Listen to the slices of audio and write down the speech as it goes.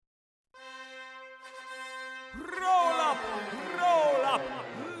Roll up,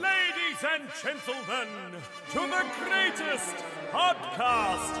 ladies and gentlemen, to the greatest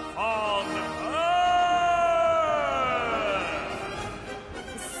podcast on earth.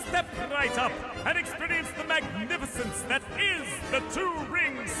 Step right up and experience the magnificence that is the Two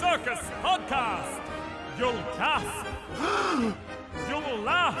Ring Circus podcast. You'll gasp, you'll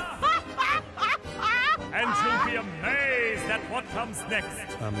laugh, and you'll be amazed at what comes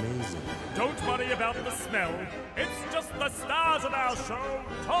next. Amazing. Don't worry about the smell. It's just the stars of our show,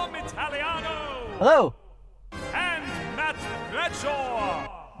 Tom Italiano. Hello. And Matt Bradshaw.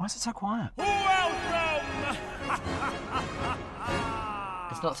 Why is it so quiet? Welcome.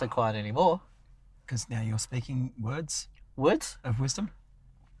 It's not so quiet anymore. Because now you're speaking words Words? of wisdom.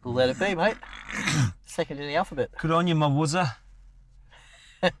 Let it be, mate. Second in the alphabet. Good on you, my wuzzer.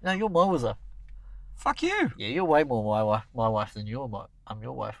 No, you're my wizard. Fuck you. Yeah, you're way more my wife than I'm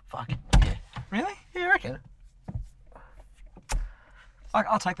your wife. Fuck. Yeah. Really? Yeah, I reckon.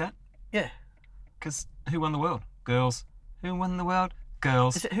 I'll take that. Yeah. Because who won the world? Girls. Who won the world?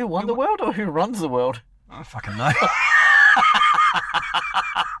 Girls. Is it who won the world or who runs the world? I don't fucking know.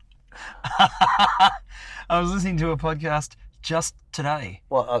 I was listening to a podcast just today.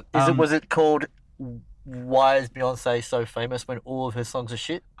 What was it called Why is Beyonce So Famous When All of Her Songs Are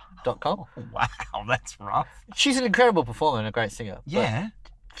Shit.com? Wow, that's rough. She's an incredible performer and a great singer. Yeah.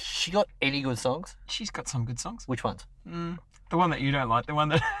 She got any good songs? She's got some good songs. Which ones? The one that you don't like, the one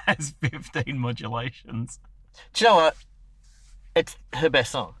that has 15 modulations. Do you know what? It's her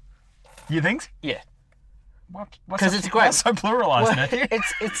best song. You think? Yeah. What? 'Cause it's great. What's so pluralised, Matthew?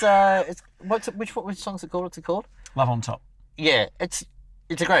 Which song's it called? What's it called? Love on Top. Yeah, it's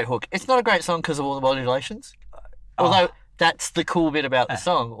a great hook. It's not a great song because of all the modulations. Although that's the cool bit about the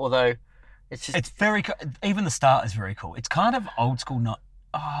song. Although it's just It's very even the start is very cool. It's kind of old school, not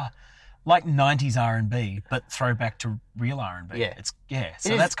like 90s R&B, but throwback to real R&B. Yeah.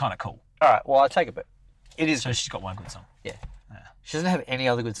 So that's kind of cool. all right. Well, I take it, but it is. So she's got one good song. Yeah. She doesn't have any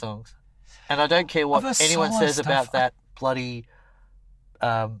other good songs, and I don't care what Other anyone solo says stuff, about that bloody.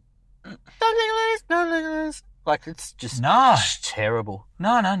 Don't loose. Like it's just No. terrible.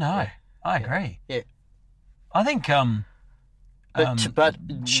 No. I agree. Yeah. I think But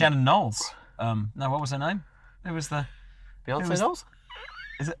Shannon Knowles. No, what was her name? Who was the? Beyonce was- Knowles?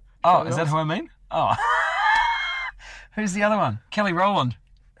 Is it? Oh, is that who I mean? Oh. Who's the other one? Kelly Rowland.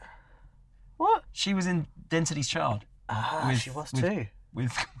 What? She was in Density's Child She was too.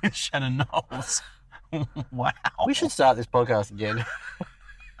 with Shannon Knowles. Wow. We should start this podcast again.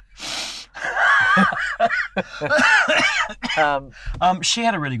 She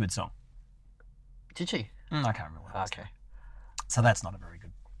had a really good song. Did she? I can't remember what it was. Okay. So that's not a very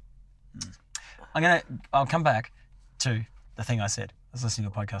good. I'll come back to the thing I said. I was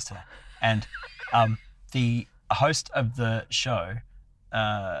listening to a podcast today, and the host of the show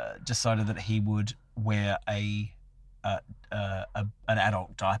decided that he would wear an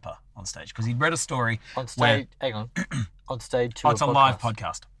adult diaper on stage because he'd read a story. On stage, where, hang on. On stage to it's a live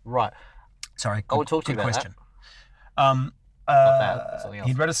podcast. Right. Sorry, I will talk to you good about question. Not that, something else.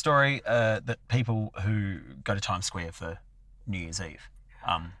 He'd read a story that people who go to Times Square for New Year's Eve,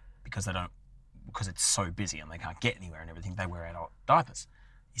 because it's so busy and they can't get anywhere and everything, they wear adult diapers.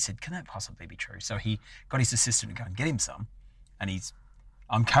 He said, "Can that possibly be true?" So he got his assistant to go and get him some, and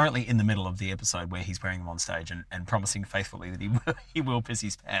I'm currently in the middle of the episode where he's wearing them on stage and promising faithfully that he will piss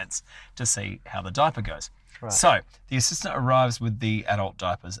his pants to see how the diaper goes. Right. So the assistant arrives with the adult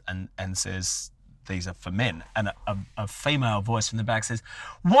diapers and says, "These are for men." And a female voice from the back says,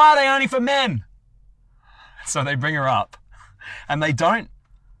 "Why are they only for men?" So they bring her up, and they don't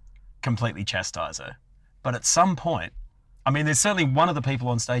completely chastise her. But at some point, I mean, there's certainly one of the people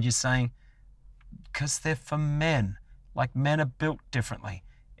on stage is saying, "Because they're for men. Like, men are built differently.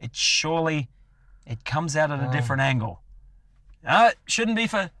 It comes out at a different angle." No, it shouldn't be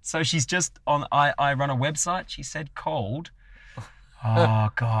for... So she's just on... I run a website, she said, called... Oh,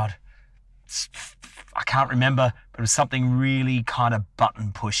 God. I can't remember, but it was something really kind of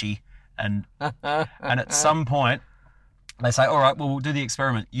button pushy. And at some point, they say, "All right, well, we'll do the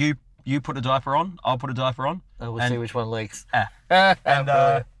experiment. You put a diaper on, I'll put a diaper on. And we'll see which one leaks."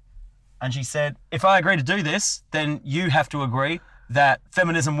 And she said, "If I agree to do this, then you have to agree that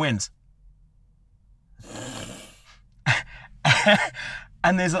feminism wins."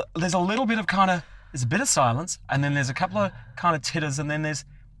 And there's a little bit of there's a bit of silence, and then there's a couple of kind of titters, and then there's,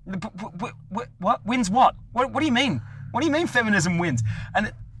 what wins what? What do you mean? What do you mean feminism wins? And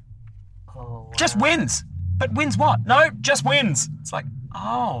it just wins. But wins what? No, just wins. It's like,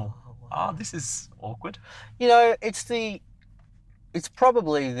 this is awkward. You know, it's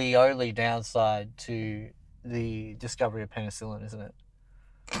probably the only downside to the discovery of penicillin, isn't it?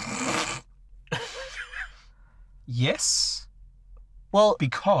 Yes, Well,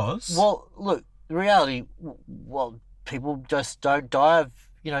 because look, the reality, people just don't die of,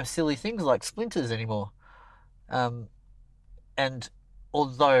 silly things like splinters anymore. And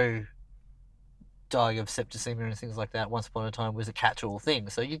although dying of septicemia and things like that once upon a time was a catch-all thing,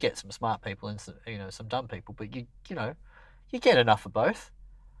 so you get some smart people and some dumb people, but you get enough of both.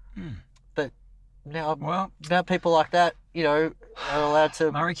 But now people like that, are allowed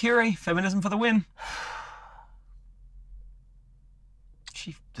to. Marie Curie, feminism for the win.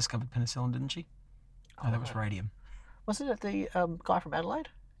 She discovered penicillin, didn't she? Oh, that was radium. Wasn't it the guy from Adelaide?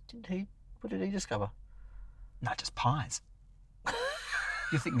 What did he discover? No, just pies.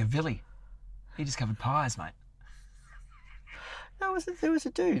 You're thinking of Villy. He discovered pies, mate. No, there was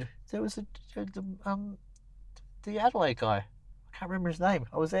a dude. There was the Adelaide guy. I can't remember his name.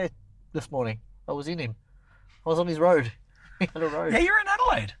 I was there this morning. I was in him. I was on his road. He had a road. Yeah, you're in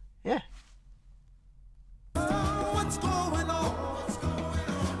Adelaide. Yeah. What's going on?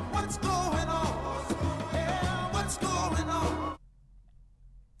 What's going on? Yeah, what's going on?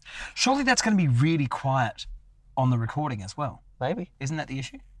 Surely that's going to be really quiet on the recording as well. Maybe. Isn't that the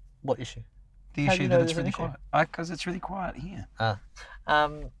issue? What issue? The How do issue you know that it's there's an really issue? quiet. Because it's really quiet here.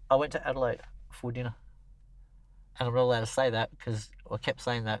 I went to Adelaide for dinner. And I'm not allowed to say that because I kept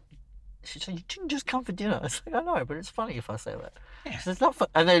saying that. She said, "You didn't just come for dinner." I was like, "I know, but it's funny if I say that." Yeah. She said, "It's not fun."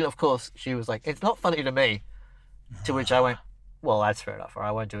 And then, of course, she was like, "It's not funny to me." To which I went, "Well, that's fair enough. Or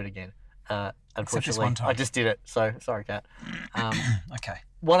I won't do it again." Unfortunately, one time. I just did it. So, sorry, Kat. Okay.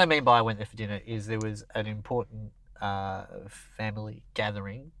 What I mean by I went there for dinner is there was an important family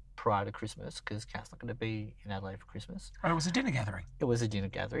gathering prior to Christmas because Kat's not going to be in Adelaide for Christmas. Oh, it was a dinner gathering. It was a dinner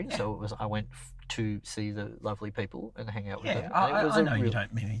gathering, so I went to see the lovely people and hang out with Yeah, them. And it was I know you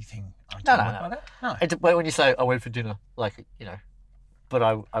don't mean anything No. by that. No. And when you say I went for dinner, but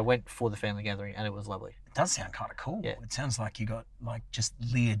I went for the family gathering and it was lovely. It does sound kind of cool. Yeah. It sounds like you got just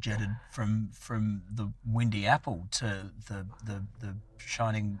Lear jetted from the windy apple to the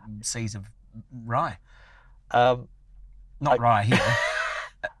shining seas of Rye. Not Rye here.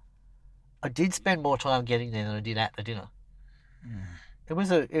 I did spend more time getting there than I did at the dinner. It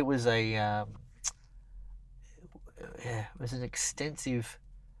was an extensive.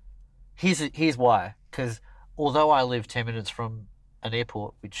 Here's why. Because although I live 10 minutes from an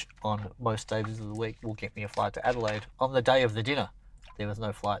airport, which on most days of the week will get me a flight to Adelaide, on the day of the dinner, there was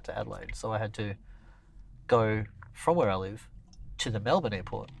no flight to Adelaide, so I had to go from where I live to the Melbourne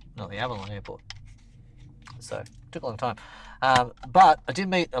airport, not the Avalon airport. So it took a long time. But I did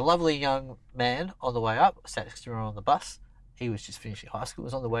meet a lovely young man on the way up. I sat next to him on the bus. He was just finishing high school. He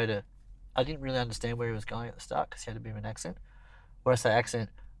was on the way to... I didn't really understand where he was going at the start because he had a bit of an accent. When I say accent,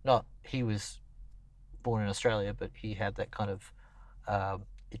 not he was born in Australia, but he had that kind of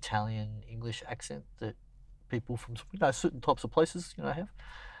Italian English accent that people from certain types of places have.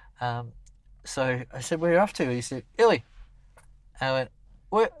 So I said, "Where are you off to?" He said, "Italy." And I went,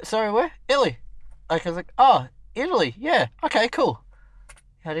 where? Italy. I was like, "Oh, Italy, yeah, okay, cool."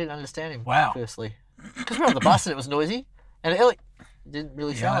 I didn't understand him. Wow. Firstly, because we were on the bus and it was noisy, and Italy didn't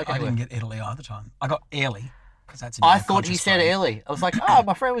really sound like I anywhere. didn't get Italy either time. I got Airlie because that's. I thought he said Italy. I was like, "Oh,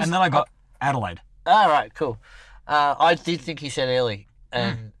 my friend was." And then I got Adelaide. All right, cool. I did think he said Italy,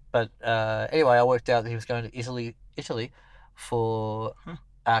 but anyway, I worked out that he was going to Italy for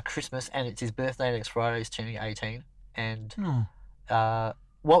Christmas, and it's his birthday next Friday. He's turning 18, and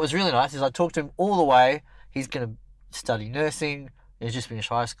what was really nice is I talked to him all the way. He's going to study nursing. He's just finished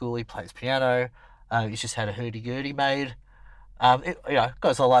high school. He plays piano. He's just had a hurdy-gurdy made. Got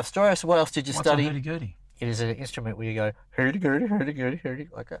his whole life story. So what else did you study? What's a hurdy-gurdy? It is an instrument where you go hurdy-gurdy, hurdy-gurdy, hurdy,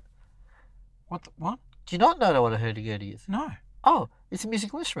 like that. What? Do you not know what a hurdy-gurdy is? No. Oh, it's a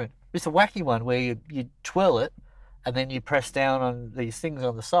musical instrument. It's a wacky one where you twirl it and then you press down on these things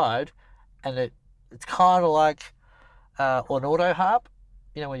on the side, and it's kind of like an auto harp,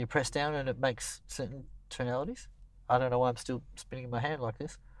 when you press down and it makes certain tonalities. I don't know why I'm still spinning my hand like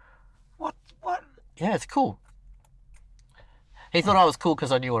this. What? Yeah, it's cool. He thought I was cool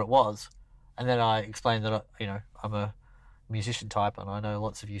because I knew what it was, and then I explained that I'm a musician type and I know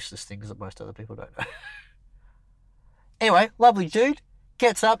lots of useless things that most other people don't know. Anyway, lovely dude.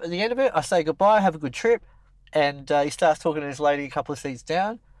 Gets up at the end of it. I say goodbye, have a good trip, and he starts talking to this lady a couple of seats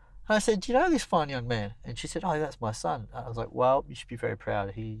down. And I said, "Do you know this fine young man?" And she said, "Oh, that's my son." I was like, "Well, you should be very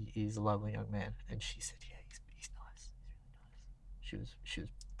proud. He is a lovely young man." And she said, "Yeah, he's nice. He's really nice." She was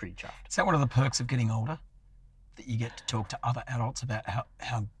pretty chuffed. Is that one of the perks of getting older? That you get to talk to other adults about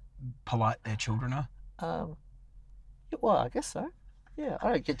how polite their children are? Well, I guess so. Yeah,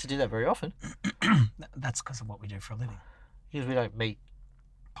 I don't get to do that very often That's because of what we do for a living. because we don't meet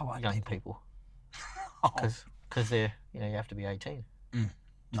Polite young people. people Oh, because they're you have to be 18. no,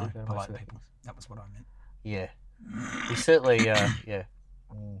 go most polite of the people. That was what I meant. Yeah, we certainly the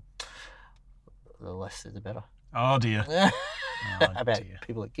less said the better. Oh dear. About dear.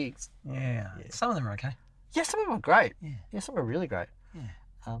 people at gigs. Yeah. Some of them are okay. Yeah, some of them are great. Yeah. Yeah, some are really great.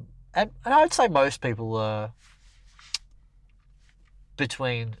 Yeah. And I'd say most people are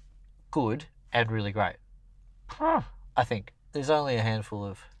between good and really great. I think there's only a handful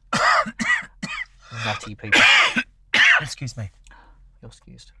of nutty people. Excuse me. You're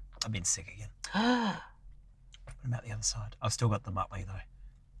excused. I've been sick again. What about the other side? I've still got the Muttley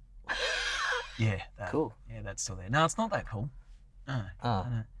though. Yeah. Cool. Yeah, that's still there. No, it's not that cool. No. Oh,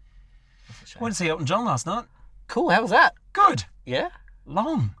 no. that's a shame. Went to see Elton John last night. Cool. How was that? Good. Yeah.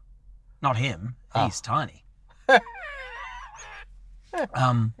 Long. Not him. Oh. He's tiny. There you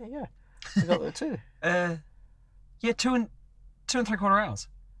go. You got that too. Yeah, 2.75 hours.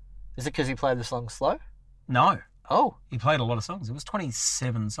 Is it because he played the song slow? No, Oh, he played a lot of songs. It was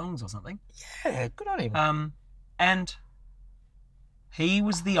 27 songs or something. yeah. Good on him. And he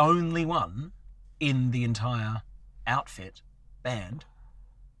was the only one in the entire outfit band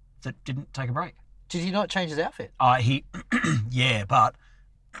that didn't take a break. Did he not change his outfit? Yeah, but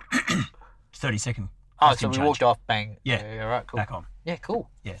 30-second. Oh, costume so we change. walked off. Bang. Yeah. All right. Cool. Back on. Yeah. Cool.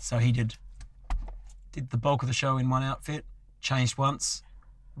 Yeah, so he did the bulk of the show in one outfit, changed once,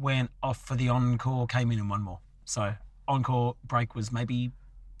 went off for the encore, came in one more. So encore break was maybe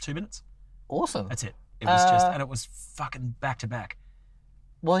 2 minutes. Awesome. That's it. It was and it was fucking back to back.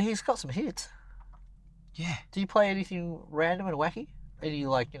 Well, he's got some hits. Yeah. Do you play anything random and wacky? Any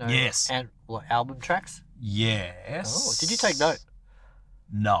Yes. and album tracks? Yes. Oh, did you take note?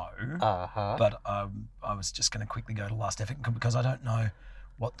 No. Uh-huh. But I was just going to quickly go to Last FM because I don't know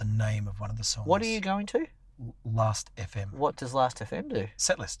what the name of one of the songs. What are you going to? Last FM. What does Last FM do?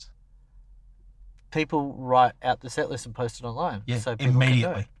 Set list. People write out the set list and post it online. Yeah. So people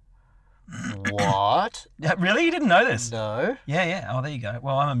Immediately. Can know. What? Yeah, really? You didn't know this? No. Yeah. Oh, there you go.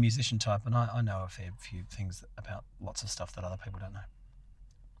 Well, I'm a musician type, and I know a fair few things about lots of stuff that other people don't know.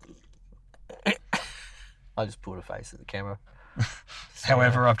 I just put a face at the camera.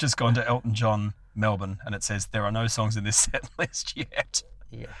 However, I've just gone to Elton John, Melbourne, and it says there are no songs in this set list yet.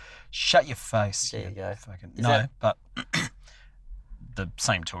 Yeah. Shut your face. There you go. Fucking, Is no, that- but the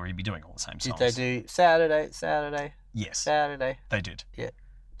same tour, you'd be doing all the same Did songs. they do Saturday? Yes, Saturday? they did. Yeah.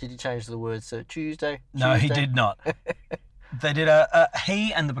 Did you change the words to Tuesday? No, he Tuesday? did not. They did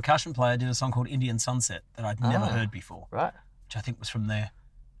he and the percussion player did a song called Indian Sunset that I'd never Ah. heard before, Right. which I think was from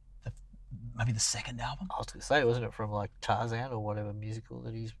maybe the second album. I was going to say, wasn't it from like Tarzan or whatever musical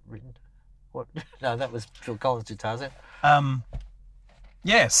that he's written? What? No, that was Phil Collins did Tarzan.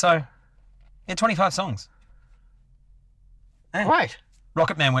 Yeah, so 25 songs. Yeah. Right.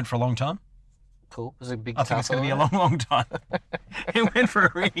 Rocket Man went for a long time. Cool. Was it a big I think it's going to be a tussle long time. It went for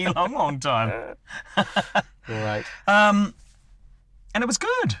a really long time. on it? Right. And it was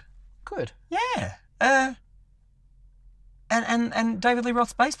good. Good. Yeah. And David Lee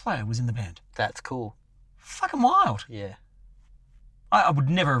Roth's bass player was in the band. That's cool. Fucking wild. Yeah. I would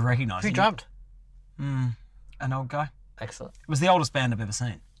never have recognised Who him. drummed? An old guy. Excellent. It was the oldest band I've ever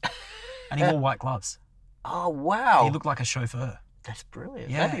seen. And he wore white gloves. Oh, wow. He looked like a chauffeur. That's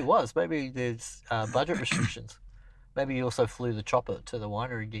brilliant. Yeah. Maybe it was. Maybe there's budget restrictions. Maybe he also flew the chopper to the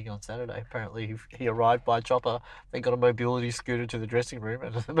winery gig on Saturday. Apparently he arrived by chopper, then got a mobility scooter to the dressing room,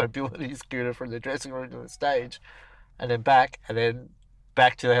 and a mobility scooter from the dressing room to the stage, and then back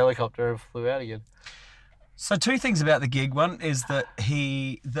to the helicopter and flew out again. So two things about the gig. One is that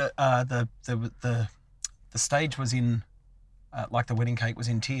the stage was in like the wedding cake was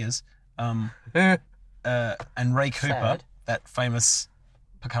in tears. And Ray Cooper, Sad. that famous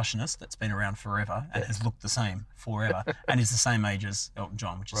percussionist that's been around forever and has looked the same forever and is the same age as Elton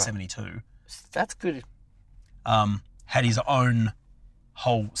John, which is Right. 72, That's good. had his own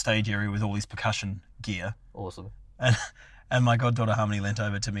whole stage area with all his percussion gear. Awesome. And my goddaughter Harmony leant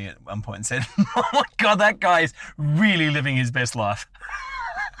over to me at one point and said, "Oh my God, that guy is really living his best life."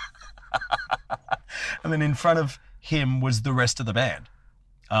 And then in front of him was the rest of the band.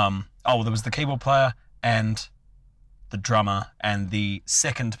 There was the keyboard player and the drummer and the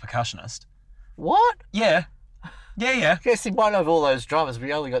second percussionist. What? Yeah. Guess he might have all those drummers, but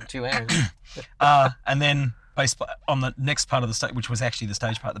he only got two hands. And then on the next part of the stage, which was actually the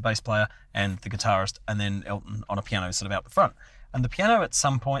stage part, the bass player and the guitarist, and then Elton on a piano sort of out the front. And the piano at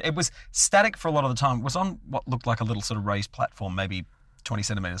some point, it was static for a lot of the time. It was on what looked like a little sort of raised platform, maybe 20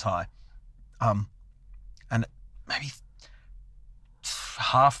 centimetres high. And maybe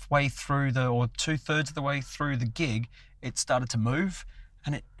halfway through or 2/3 of the way through the gig, it started to move,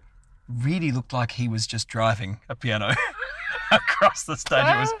 and it really looked like he was just driving a piano across the stage.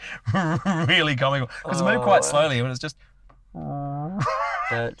 It was really comical because it moved quite slowly, and it was just.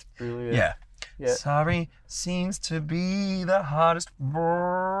 That's brilliant. Yeah. Yeah. Sorry seems to be the hardest.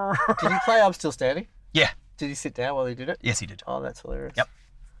 Did he play I'm Still Standing? Yeah. Did he sit down while he did it? Yes, he did. Oh, that's hilarious. Yep.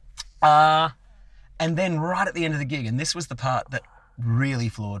 And then right at the end of the gig, and this was the part that really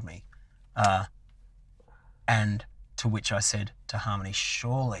floored me, and to which I said to Harmony,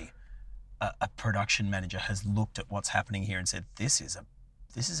 surely a production manager has looked at what's happening here and said, this is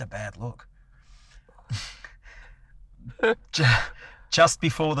a bad look. Just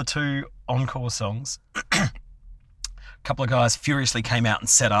before the 2 encore songs, a couple of guys furiously came out and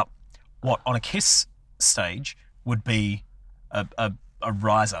set up what on a Kiss stage would be a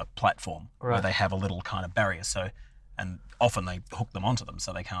riser platform where they have a little kind of barrier. So, and often they hook them onto them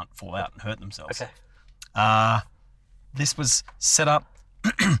so they can't fall out and hurt themselves. Okay. This was set up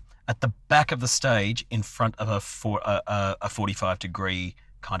at the back of the stage in front of a 45-degree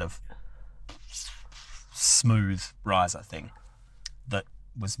kind of smooth riser thing that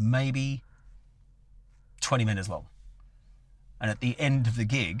was maybe 20 minutes long. And at the end of the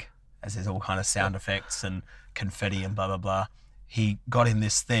gig, as there's all kind of sound effects and confetti and blah, blah, blah, he got in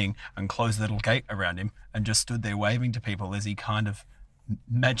this thing and closed the little gate around him and just stood there waving to people as he kind of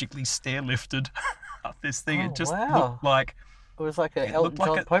magically stair-lifted up this thing. Oh, It just wow. looked like... It was like an It Elton looked like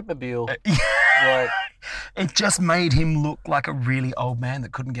John a- Pope-mobile. Yeah. Like, It just made him look like a really old man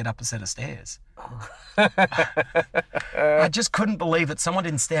that couldn't get up a set of stairs. I just couldn't believe that someone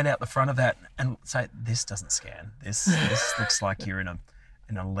didn't stand out the front of that and say, this doesn't scan. This looks like you're in an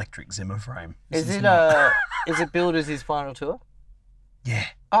electric Zimmer frame. This is not- it billed as his final tour? Yeah.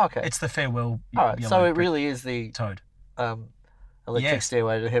 Oh, okay. It's the farewell. All right. So Yellow it really is the Toad. electric Yes.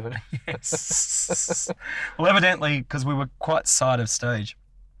 stairway to heaven. Yes. Well, evidently, because we were quite side of stage,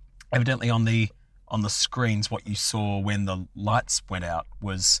 evidently on the screens, what you saw when the lights went out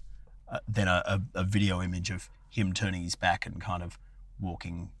was then a video image of him turning his back and kind of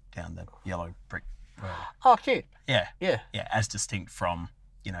walking down the yellow brick road. Oh, cute. Yeah, Yeah. yeah, as distinct from,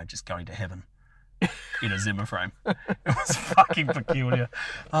 just going to heaven in a Zimmer frame. It was fucking peculiar.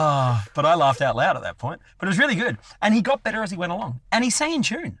 Oh, but I laughed out loud at that point. But it was really good. And he got better as he went along. And he sang in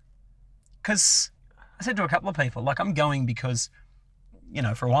tune. Because I said to a couple of people, like, I'm going because,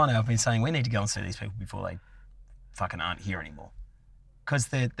 for a while now I've been saying we need to go and see these people before they fucking aren't here anymore. Because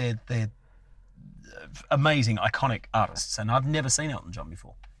they're amazing, iconic artists. And I've never seen Elton John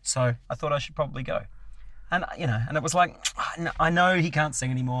before. So I thought I should probably go. And, and it was like, I know he can't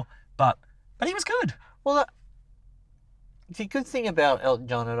sing anymore, but he was good. Well, the good thing about Elton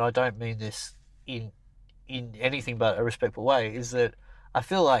John, and I don't mean this in anything but a respectful way, is that I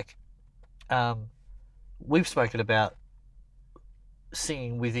feel like we've spoken about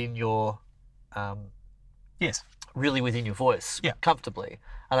singing within your Yes. really within your voice, Yeah. comfortably,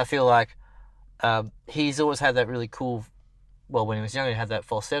 and I feel like he's always had that really cool. Well, when he was younger, he had that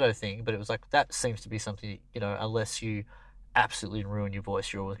falsetto thing, but it was like that seems to be something unless you absolutely ruin your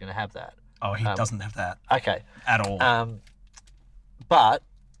voice, you're always going to have that. Oh, he doesn't have that Okay. at all. But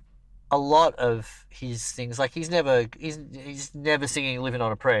a lot of his things, like he's never singing "Living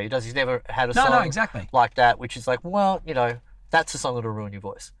on a Prayer." He's never had a song exactly. like that, which is like, well, that's a song that'll ruin your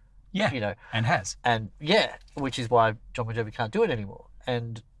voice. Yeah, and has. And yeah, which is why John Bon Jovi can't do it anymore.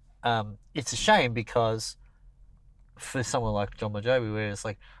 And it's a shame because for someone like John Bon Jovi, where it's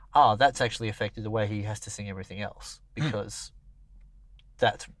like, that's actually affected the way he has to sing everything else because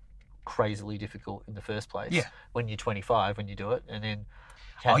that's crazily difficult in the first place. Yeah. When you're 25, when you do it, and then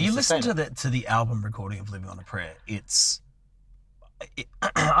You listen to the album recording of "Living on a Prayer."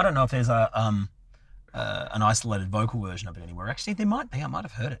 I don't know if there's an isolated vocal version of it anywhere. Actually, there might be. I might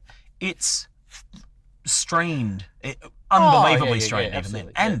have heard it. It's strained, unbelievably strained even then,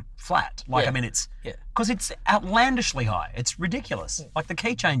 absolutely, and flat. Like, Yeah. I mean, it's Yeah. because it's outlandishly high. It's ridiculous. Like the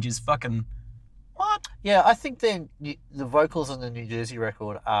key change is fucking what? Yeah, I think then the vocals on the New Jersey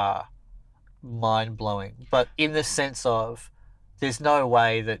record are mind blowing, but in the sense of there's no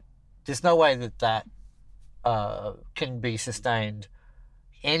way that can be sustained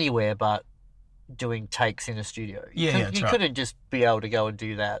anywhere but doing takes in a studio. Yeah, that's you right. couldn't just be able to go and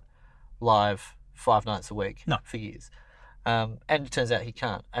do that live 5 nights a week for years. And it turns out he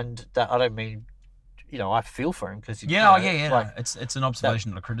can't. And that I don't mean, I feel for him because Like, it's an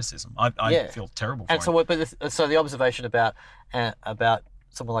observation, not a criticism. I feel terrible for and him. so the observation about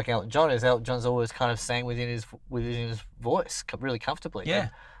someone like Elton John is Elton John's always kind of sang within his voice really comfortably. Yeah.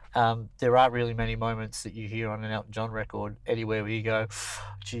 there aren't really many moments that you hear on an Elton John record anywhere where you go,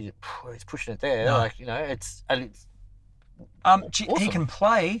 "Gee, he's pushing it there." No. Like, you know, it's He awesome. can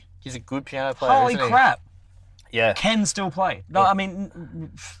play. He's a good piano player. Holy isn't he? crap! Yeah. Can still play. No, Yeah. I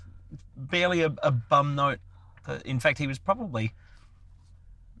mean, barely a bum note. In fact, he's probably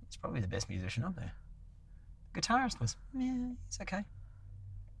the best musician up there. Guitarist was, it's okay.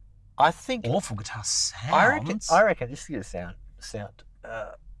 I think Awful guitar sounds. I reckon this is gonna sound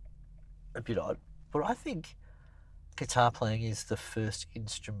a bit odd, but I think guitar playing is the first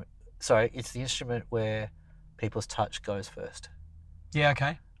instrument. Sorry, it's the instrument where people's touch goes first. Yeah,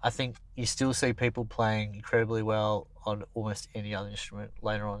 okay. I think you still see people playing incredibly well on almost any other instrument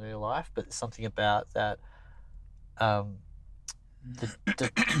later on in their life, but there's something about that,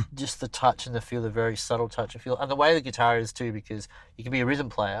 just the touch and the feel, the very subtle touch and feel, and the way the guitar is too, because you can be a rhythm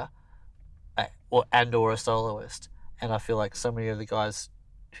player or a soloist, and I feel like so many of the guys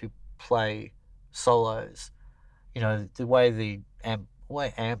who play solos, you know, the way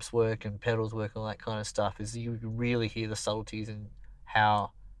amps work and pedals work and all that kind of stuff is you really hear the subtleties and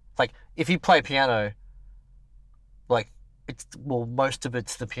how, like, if you play piano, like, most of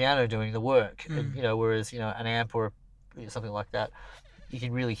it's the piano doing the work, and, you know, whereas, you know, an amp or something like that, you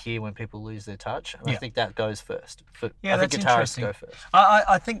can really hear when people lose their touch, and I think that goes first. Yeah, I think that's guitarists interesting. go first.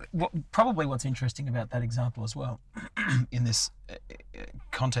 I think probably what's interesting about that example as well, in this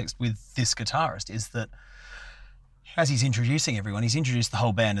context with this guitarist, is that as he's introducing everyone, he's introduced the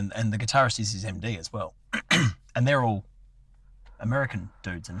whole band, and the guitarist is his MD as well, and they're all American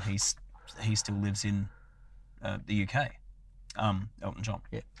dudes, and he still lives in the UK, Elton John.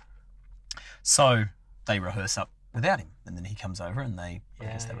 Yeah. So they rehearse up without him, and then he comes over, and I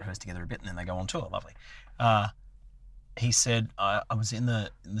guess they Yeah. rehearse together a bit, and then they go on tour. Lovely. He said, I was in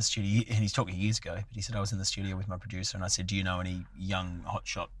the studio, and he's talking years ago, but he said, I was in the studio with my producer, and I said, do you know any young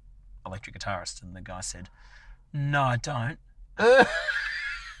hotshot electric guitarists? And the guy said, no, I don't.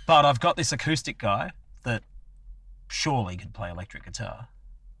 But I've got this acoustic guy that surely could play electric guitar.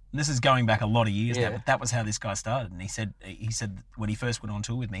 And this is going back a lot of years now, but that was how this guy started. And he said when he first went on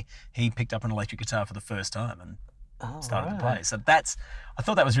tour with me, he picked up an electric guitar for the first time and started to play. So I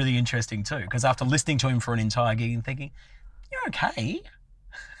thought that was really interesting too, because after listening to him for an entire gig and thinking, you're okay.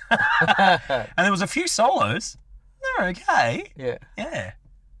 And there was a few solos. They're okay. Yeah. Yeah.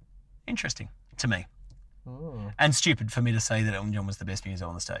 Interesting to me. Ooh. And stupid for me to say that Elton John was the best musician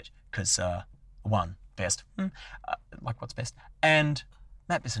on the stage, because best. Like, what's best? And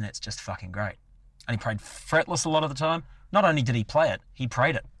Matt Bissonette's just fucking great. And he played fretless a lot of the time. Not only did he play it, he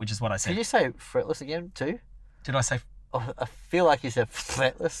prayed it, which is what I said. Did you say fretless again too? Did I say? Oh, I feel like you said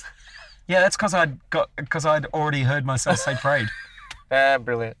fretless. Yeah, that's because I'd already heard myself say prayed.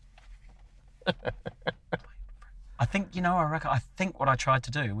 Brilliant. I think, I think what I tried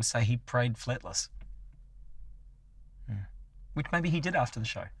to do was say he prayed fretless. Which maybe he did after the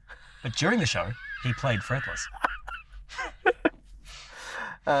show. But during the show, he played fretless.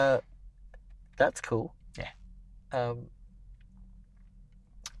 That's cool. Yeah.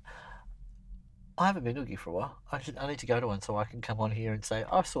 I haven't been to a gig for a while. I need to go to one so I can come on here and say,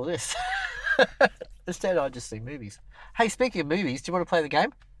 I saw this. Instead, I just see movies. Hey, speaking of movies, do you want to play the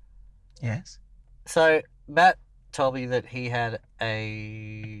game? Yes. So, Matt told me that he had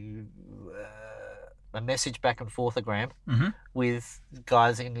a message back and forthogram with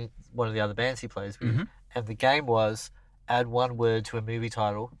guys in one of the other bands he plays with. And the game was add one word to a movie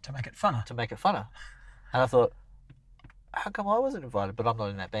title To make it funner. to make it funner. And I thought, how come I wasn't invited? But I'm not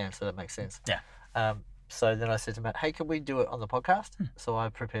in that band, so that makes sense. Yeah. So then I said to Matt, hey, can we do it on the podcast? So I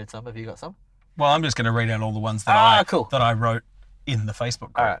prepared some. Have you got some? Well, I'm just going to read out all the ones that cool. that I wrote in the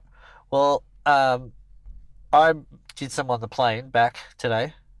Facebook group. All right. Well, I did some on the plane back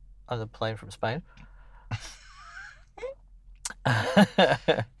today, on the plane from Spain.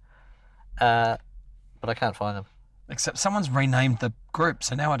 But I can't find them. Except someone's renamed the group,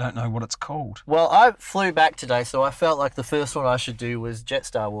 so now I don't know what it's called. Well, I flew back today, so I felt like the first one I should do was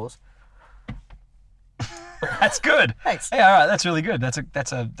Jetstar Wars. That's good. Thanks. Yeah, all right, that's really good. That's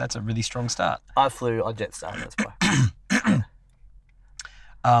a really strong start. I flew on Jetstar, that's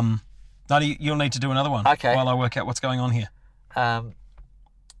why. Nutty, you'll need to do another one. Okay. While I work out what's going on here.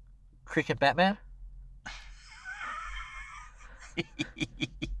 Cricket Batman.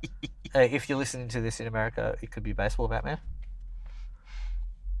 If you're listening to this in America, it could be Baseball Batman.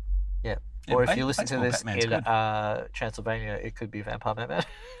 Yeah. Or if you listen to this Batman's in good. Transylvania, it could be Vampire Batman.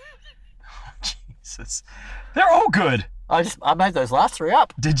 Jesus. They're all good. I made those last three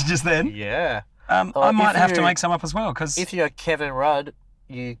up. Did you just then? Yeah. I might if have to you- make some up as well, because If you're Kevin Rudd,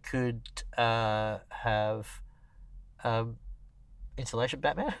 you could have Insulation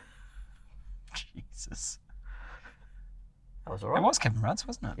Batman. Jesus. That was It alright. was Kevin Rudd's,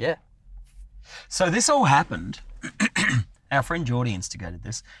 wasn't it? Yeah. So this all happened. Our friend Geordie instigated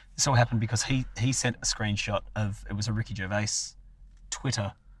this. This all happened because he sent a screenshot of, it was a Ricky Gervais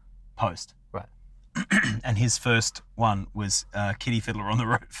Twitter post. Right. And his first one was Kitty Fiddler on the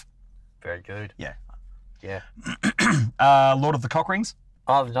Roof. Very good. Yeah. Yeah. Lord of the Cock Rings.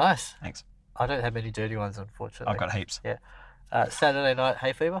 Oh, nice. Thanks. I don't have any dirty ones, unfortunately. I've got heaps. Yeah. Saturday Night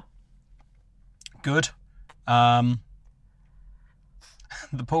Hay Fever. Good. The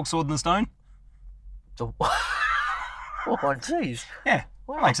Pork, Sword and the Stone. The... oh, jeez. Yeah.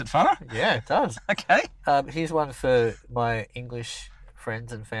 Wow. Makes it funner. Yeah, it does. Okay. Here's one for my English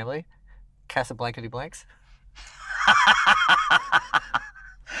friends and family. Casablanca Blanks.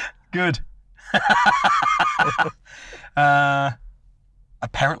 Good.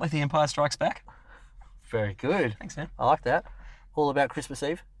 Apparently The Empire Strikes Back. Very good. Thanks, man. I like that. All About Christmas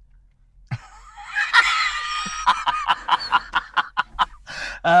Eve.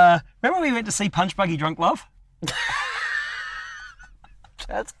 Remember we went to see Punch Buggy Drunk Love?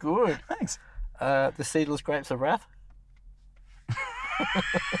 That's good. Thanks. The Seedless Grapes of Wrath.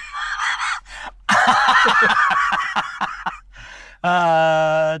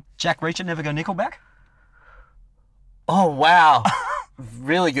 Jack Reacher, Never Go Nickelback. Oh, wow.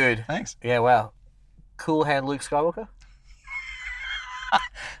 Really good. Thanks. Yeah, wow. Cool Hand Luke Skywalker.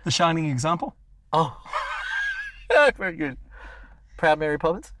 The Shining Example. Oh. Very good. Proud Mary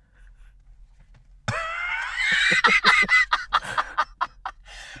Poppins.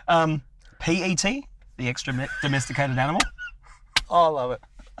 PET, The Extra Domesticated Animal. Oh, I love it.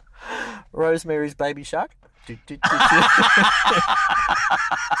 Rosemary's Baby Shark. Do, do, do, do.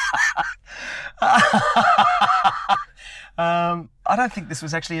 I don't think this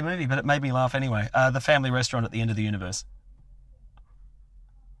was actually a movie, but it made me laugh anyway. The Family Restaurant at the End of the Universe.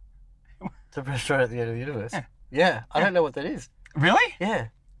 The restaurant at the end of the universe. Yeah, I don't know what that is. Really? Yeah.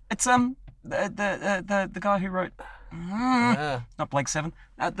 It's the guy who wrote not Blake Seven,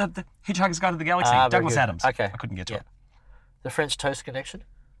 the Hitchhiker's Guide to the Galaxy, Very Douglas good. Adams. Okay. I couldn't get to Yeah. it. The French Toast Connection.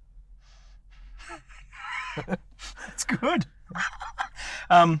 It's good.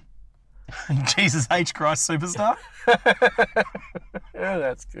 Jesus H. Christ Superstar. Yeah,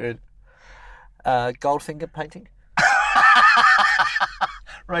 that's good. Goldfinger painting.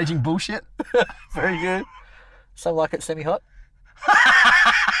 Raging Bullshit. Very good. Some Like It Semi-Hot.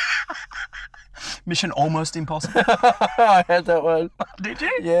 Mission Almost Impossible. I had that one. Did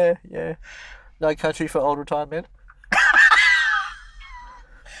you? Yeah, yeah. No Country for Old Retired Men.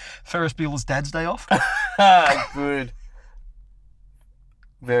 Ferris Bueller's Dad's Day Off. Good.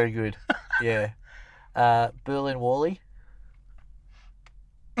 Very good. Yeah. Berlin Wally.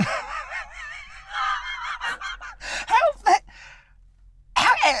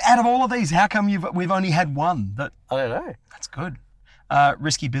 How out of all of these, how come we've only had one? I don't know. That's good.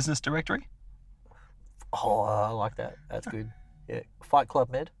 Risky Business Directory. Oh, I like that. That's good. Yeah. Fight Club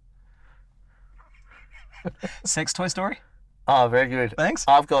Med. Sex Toy Story. Oh, very good. Thanks.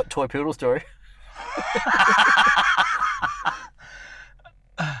 I've got Toy Poodle Story.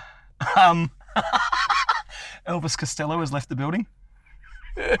 Elvis Costello has left the building.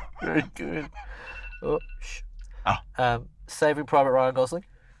 Very good. Oh, shh. Oh. Saving Private Ryan Gosling.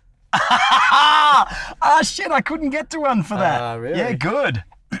 Ah, shit, I couldn't get to one for that. Really? Yeah, good.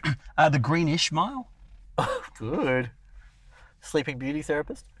 The Greenish Mile. Good. Sleeping Beauty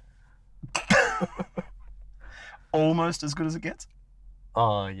Therapist. Almost as good as it gets.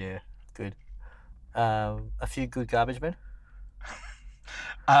 Oh, yeah. Good. A Few Good Garbage Men.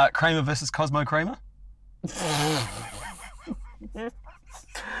 Kramer versus Cosmo Kramer.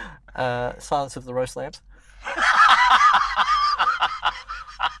 Silence of the Roast Lambs.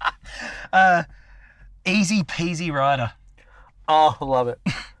 Easy Peasy Rider. Oh, love it.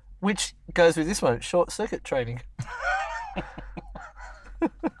 Which goes with this one, Short Circuit Training.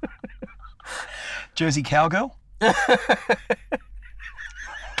 Jersey Cowgirl.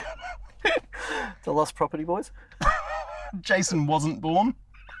 The Lost Property Boys. Jason Wasn't Born.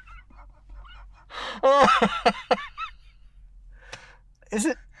 Is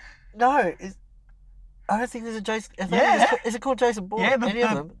it? No. I don't think there's a Jason. Yeah. Is it called Jason Bourne? Yeah, Any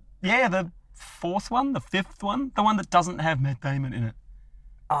of them? Yeah, the fourth one, the fifth one, the one that doesn't have Matt Damon in it.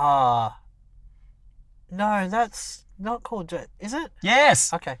 No, that's not called Jason. Is it?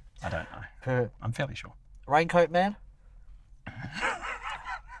 Yes. Okay. I don't know. I'm fairly sure. Raincoat Man.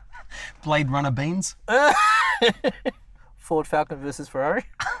 Blade Runner Beans. Ford Falcon versus Ferrari.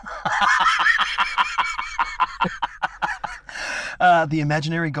 The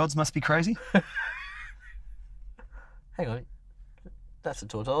Imaginary Gods Must Be Crazy. Hang on. That's a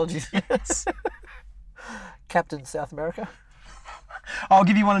tautology. Yes. Captain South America. I'll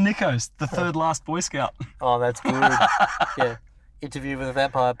give you one of Nico's, the third last Boy Scout. Oh, that's good. Yeah. Interview with a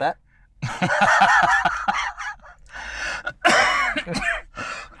vampire bat.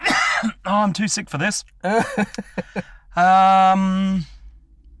 Oh, I'm too sick for this. Well, I'm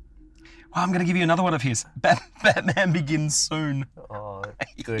going to give you another one of his. Batman Begins Soon. Oh,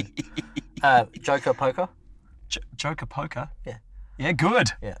 good. Joker Poker. Joker Poker? Yeah. Yeah, good.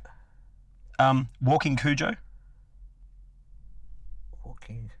 Yeah. Walking Cujo.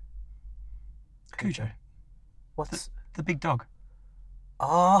 Walking. Cujo. What's... The big dog.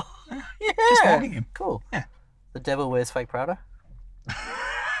 Oh, yeah. Just walking him. Cool. Yeah. The Devil Wears Fake Prada.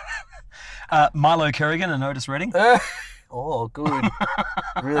 Milo Kerrigan and Otis Redding. Oh, good.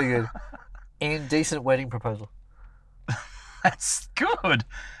 Really good. Indecent Wedding Proposal. That's good.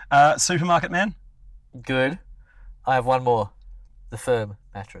 Supermarket Man. Good. I have one more. The Firm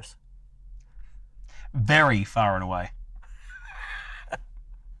Mattress. Very far and away.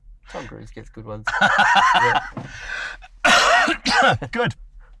 Tom Cruise gets good ones. Good.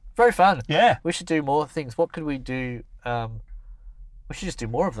 Very fun. Yeah. We should do more things. What could we do? We should just do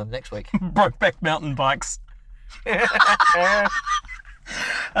more of them next week. Brokeback Mountain Bikes.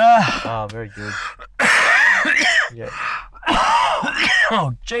 Oh, very good. Yeah.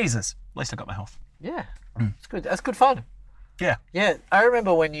 Oh, Jesus. At least I got my health. Yeah. It's good. That's good fun. Yeah. Yeah. I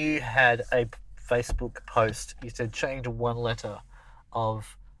remember when you had a Facebook post, you said change one letter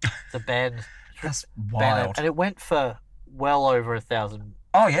of the band. That's band wild. name, and it went for well over 1,000.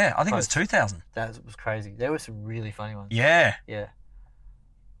 Oh, yeah. I think Posts. it was 2,000. That was crazy. There were some really funny ones. Yeah. Yeah.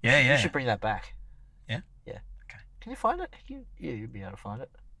 Yeah, You yeah. should bring that back. Yeah? Yeah. Okay. Can you find it? Yeah, you'd be able to find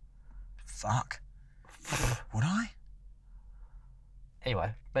it. Fuck. Would I?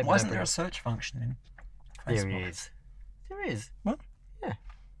 Anyway, maybe Why don't isn't bring there a it. search function in There Facebook? he is. There is. What? Yeah.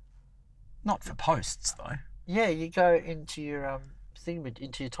 Not for posts, though. Yeah, you go into your thing,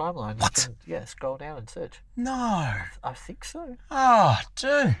 into your timeline. What? You can, scroll down and search. No. I think so. Oh,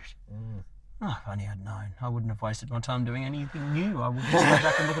 dude. Mm. Oh, if only I'd known. I wouldn't have wasted my time doing anything new. I would just go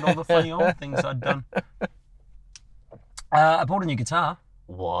back and look at all the funny old things I'd done. I bought a new guitar.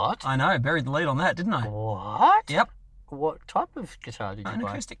 What? I know, buried the lead on that, didn't I? What? Yep. What type of guitar did you An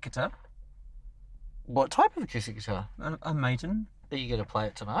buy? acoustic guitar. What type of acoustic guitar? A Maiden. Are you going to play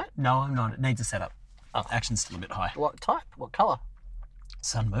it tonight? No, I'm not. It needs a setup. Oh. Action's still a bit high. What type? What colour?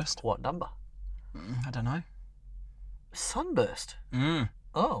 Sunburst. What number? I don't know. Sunburst.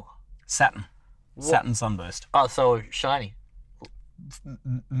 Oh. Satin. What- Satin Sunburst. Oh, so shiny.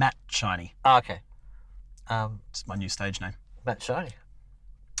 Matte Shiny. Oh, okay. It's my new stage name. Matte shiny.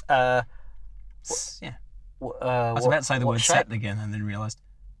 Yeah. I I was about to say the word satin again and then realised.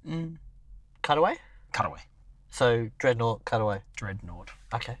 Cutaway? Cutaway. So Dreadnought Cutaway. Dreadnought.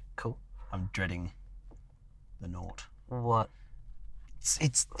 Okay, cool. I'm dreading the naught. What?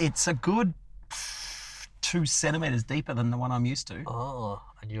 It's a good 2 centimetres deeper than the one I'm used to. Oh,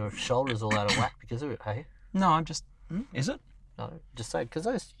 and your shoulder's all out of whack because of it, hey? No, I'm just. Is it? No, just say because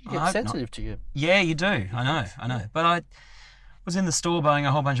those you I get hope sensitive to you. Yeah, you do. I know. But I was in the store buying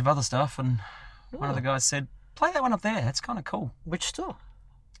a whole bunch of other stuff, and one of the guys said, "Play that one up there. It's kind of cool. Which store?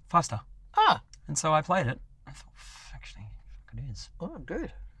 5 star." Ah, And so I played it. I thought, actually, fuck, it is. oh,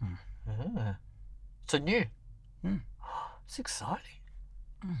 good. Ah. So new. It's exciting.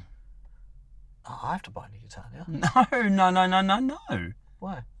 Oh, I have to buy a new guitar now. No.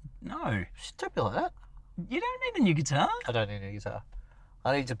 Why? No. Don't be like that. You don't need a new guitar. I don't need a new guitar.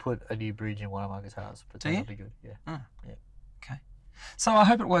 I need to put a new bridge in one of my guitars, but Do that'll you? be good. Yeah. Okay. So I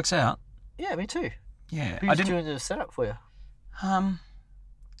hope it works out. Yeah, me too. Yeah. Who's I didn't. doing the setup for you?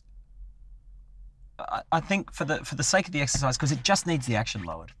 I think for the sake of the exercise, because it just needs the action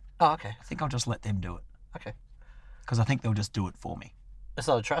lowered. Oh, okay. I think I'll just let them do it. Okay. Because I think they'll just do it for me. It's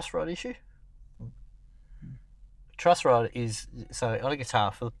not a truss rod issue. Truss rod is so on a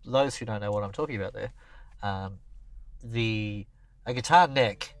guitar. For those who don't know what I'm talking about, there, a guitar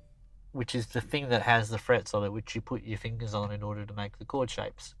neck, which is the thing that has the frets on it, which you put your fingers on in order to make the chord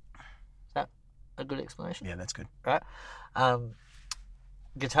shapes. Is that a good explanation? Yeah, that's good. Right.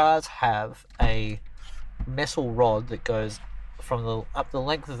 Guitars have a metal rod that goes from up the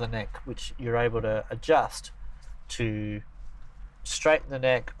length of the neck, which you're able to adjust to straighten the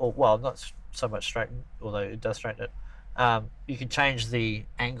neck, or well, not so much straighten, although it does straighten it. You can change the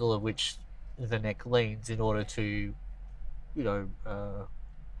angle at which the neck leans in order to,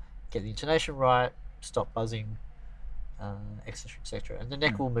 get the intonation right, stop buzzing, etc., etc. And the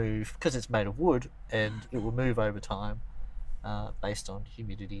neck will move because it's made of wood, and it will move over time based on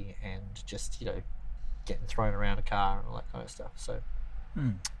humidity and just getting thrown around a car and all that kind of stuff. So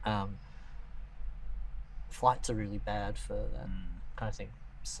Flights are really bad for that kind of thing.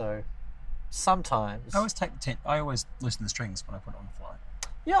 So sometimes, I always take the tent. I always loosen the strings when I put it on the flight.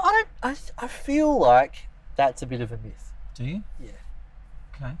 yeah, I feel like that's a bit of a myth. Do you? Yeah,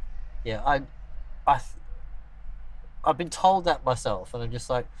 Okay. yeah. I've been told that myself, and I'm just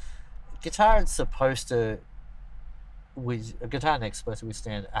like, guitar is supposed to, a guitar neck's supposed to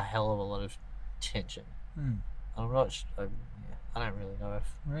withstand a hell of a lot of tension. I'm not. I don't really know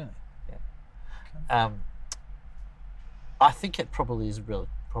if. Really? I think it probably is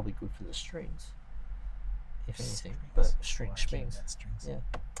probably good for the strings, if anything. But strings. Strings.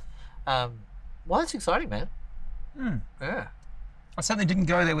 Yeah. Well, that's exciting, man. Yeah. I certainly didn't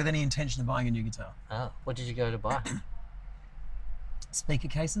go there with any intention of buying a new guitar. Oh, what did you go to buy? Speaker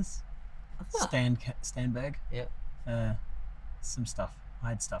cases, stand bag, Yeah. some stuff. I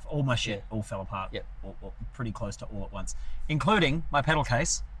had stuff. All my shit all fell apart. Yep. All pretty close to all at once, including my pedal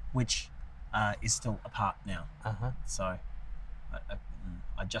case, which is still apart now. So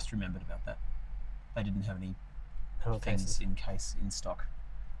I just remembered about that. They didn't have any Pedal things cases. in stock.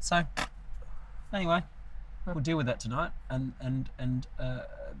 So anyway, we'll deal with that tonight, and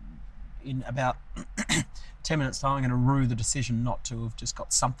in about 10 minutes time, I'm going to rue the decision not to have just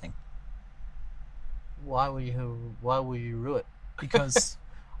got something, Why will you rue it? because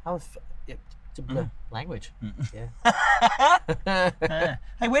I was. It's a language. Yeah.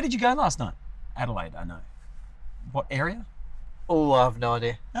 hey, where did you go last night? Adelaide, I know. What area? Oh, I have no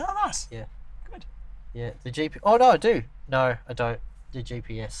idea. Oh, nice. Yeah. Good. Yeah. The GP. Oh no, I do. No, I don't. The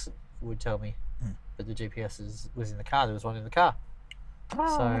GPS would tell me, but the GPS was in the car. There was one in the car.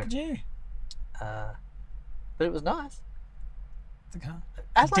 Oh, So- look at you. But it was nice. The car.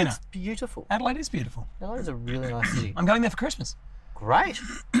 Adelaide's Dinner. beautiful. Adelaide is beautiful. Adelaide's a really nice city. I'm going there for Christmas. Great.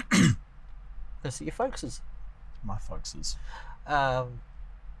 Go see your folkses. My folks is. Yeah,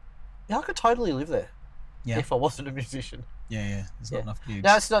 I could totally live there. Yeah. If I wasn't a musician. Yeah. There's not enough gigs.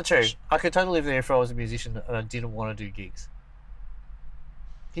 No, it's not true. I could totally live there if I was a musician and I didn't want to do gigs.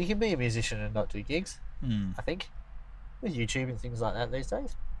 You can be a musician and not do gigs, I think. With YouTube and things like that these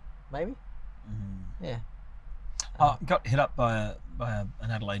days. Maybe. Yeah. I got hit up by an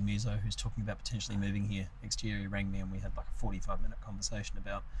Adelaide muso who's talking about potentially moving here next year. He rang me and we had like a 45-minute conversation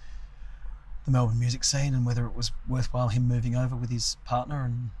about the Melbourne music scene and whether it was worthwhile him moving over with his partner,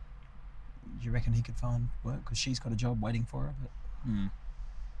 and do you reckon he could find work because she's got a job waiting for her. But,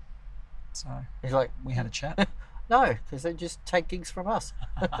 so He's like, we had a chat. no, because they just take gigs from us.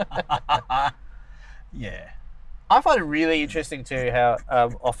 Yeah. I find it really interesting too how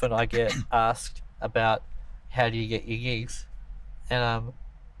often I get asked about how do you get your gigs, and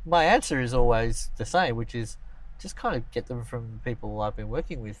my answer is always the same, which is just kind of get them from people I've been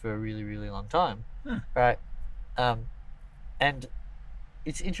working with for a really, really long time, right? And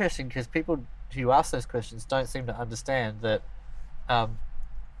it's interesting because people who ask those questions don't seem to understand that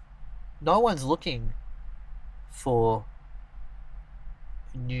no one's looking for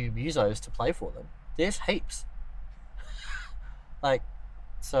new musos to play for them. There's heaps. Like,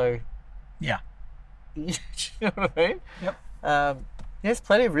 so. Yeah. You know what I mean? Yep. There's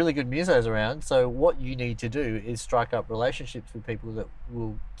plenty of really good musos around. So what you need to do is strike up relationships with people that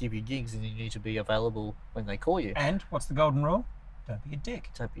will give you gigs, and you need to be available when they call you. And what's the golden rule? Don't be a dick.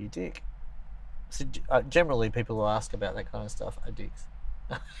 Don't be a dick. So generally, people who ask about that kind of stuff are dicks.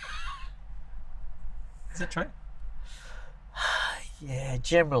 Is that true? Yeah,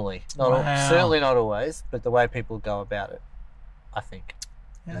 generally. Wow. Certainly not always, but the way people go about it, I think,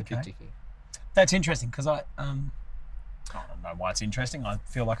 is a Okay. bit dicky. That's interesting because I don't know why it's interesting. I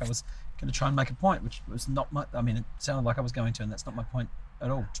feel like I was going to try and make a point, which was not my. I mean, it sounded like I was going to, and that's not my point at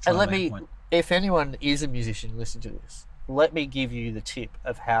all. To try And let make a me, point. if anyone is a musician, listen to this. Let me give you the tip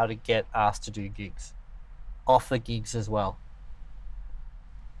of how to get asked to do gigs. Offer gigs as well.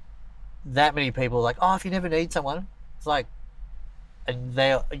 That many people are like, oh, if you never need someone, it's like, and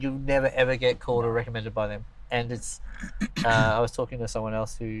you'll never ever get called or recommended by them. And it's, I was talking to someone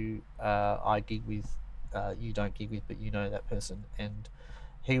else who I gig with, you don't gig with, but you know that person, and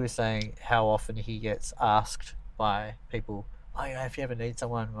he was saying how often he gets asked by people, oh, you know, if you ever need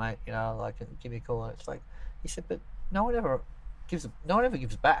someone, mate, you know, like, give me a call. And it's like, he said, but no one ever gives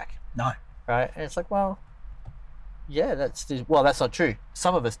back, No. right? And it's like, well, yeah, that's not true.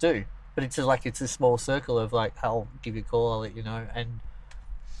 Some of us do, but it's a small circle of like, I'll give you a call, I'll let you know, and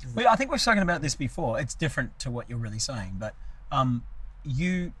I think we've spoken about this before. It's different to what you're really saying, but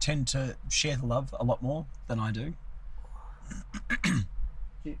you tend to share the love a lot more than I do.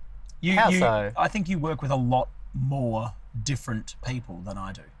 How so? I think you work with a lot more different people than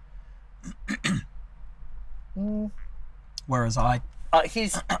I do. Whereas I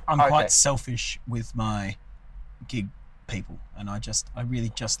He's I'm okay. quite selfish with my gig people, and I really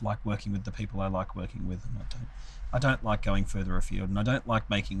just like working with the people I like working with, and I don't like going further afield, and I don't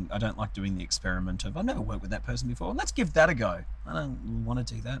like doing the experiment of I've never worked with that person before. Let's give that a go. I don't want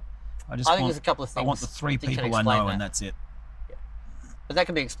to do that. I think there's a couple of things. I want the 3 that can people I explain know, that. and that's it. But that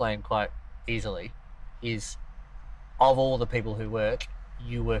can be explained quite easily. Is of all the people who work,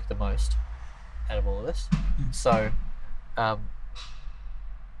 you work the most out of all of us. So,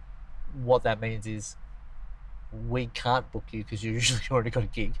 what that means is we can't book you because you usually already got a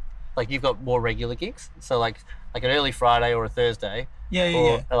gig. Like you've got more regular gigs. So like an early Friday or a Thursday.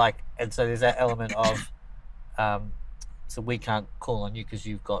 Yeah. And so there's that element of, so we can't call on you because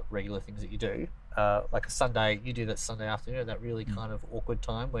you've got regular things that you do. Like a Sunday, you do that Sunday afternoon, that really kind of awkward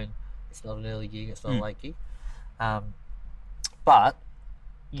time when it's not an early gig, it's not a late gig. But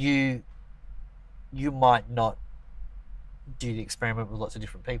you might not do the experiment with lots of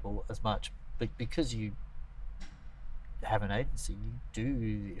different people as much, but because you have an agency, you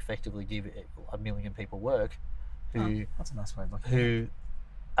do effectively give 1 million people work who That's a nice way of looking at it.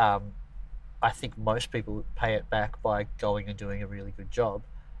 who I think most people pay it back by going and doing a really good job,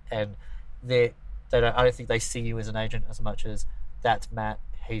 and I don't think they see you as an agent as much as that's Matt,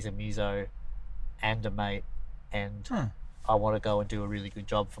 he's a muso and a mate, and I want to go and do a really good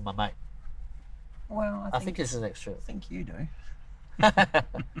job for my mate. Well, I think this is extra. I think you do.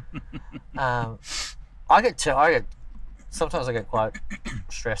 Sometimes I get quite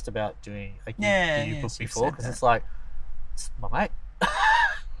stressed about doing a gig that you booked you've before, said because that. it's like, it's my mate. I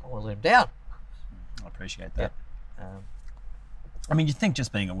want to let him down. I appreciate that. Um, I mean, you'd think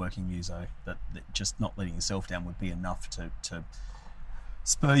just being a working muso, that just not letting yourself down would be enough to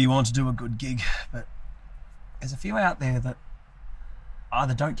spur you on to do a good gig. But there's a few out there that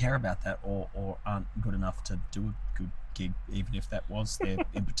either don't care about that or aren't good enough to do a good gig, even if that was their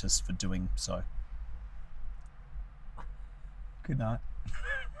impetus for doing so. Good night.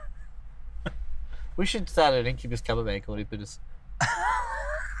 we should start an Incubus cover band called Impetus.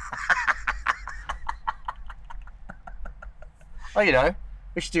 Oh,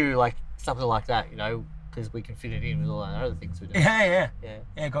 we should do like something like that, because we can fit it in with all our other things we do. Yeah,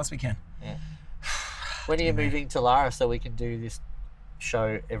 Yeah. of course we can. Yeah. When are you moving to Lara so we can do this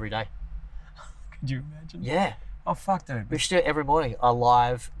show every day? Could you imagine? Yeah. Oh, fuck, dude. We should do it every morning, a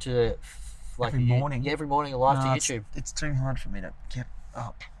live to like Every morning? Yeah, every morning a live to YouTube. It's too hard for me to get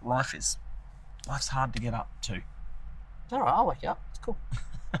up. Life's hard to get up to. All right, I'll wake you up. It's cool.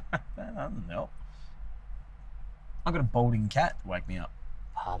 That doesn't help. I've got a balding cat to wake me up.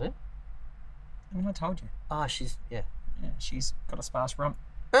 Pardon? Haven't I told you? Oh, she's Yeah, she's got a sparse rump.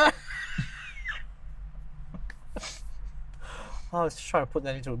 I was just trying to put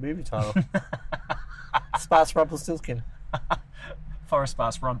that into a movie title. Sparse Rumpelstiltskin. Forest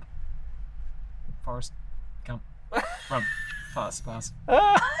sparse rump. Forest gump. Rump. Fast sparse.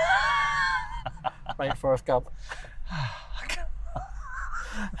 Rainforest Gump.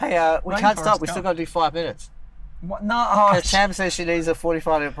 Hey, we can't Rainforest stop. We still Gump. got to do 5 minutes. What? No. Oh, Sam says she needs a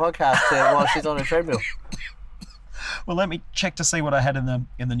 45-minute podcast while she's on a treadmill. well, let me check to see what I had in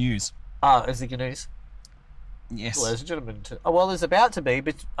the news. Oh, is it good news? Yes. Well, ladies and gentlemen. There's about to be,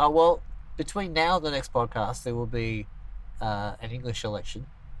 but between now and the next podcast, there will be an English election.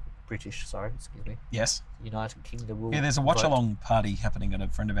 British, sorry, excuse me. Yes. United Kingdom will. Yeah, there's a vote. watch-along party happening at a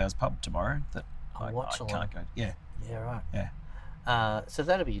friend of ours' pub tomorrow that I watch-along? can't go. Yeah. Yeah, right. Yeah. So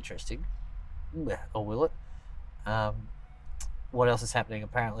that'll be interesting. Or will it? What else is happening?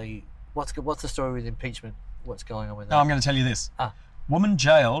 Apparently, what's the story with impeachment? What's going on with that? No, I'm going to tell you this. Ah. Woman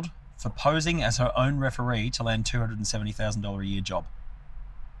jailed for posing as her own referee to land $270,000 a year job.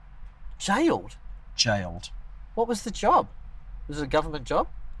 Jailed? Jailed. What was the job? Was it a government job?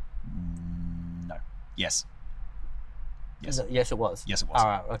 No. Yes. Yes. Yes, it was. Yes, it was. All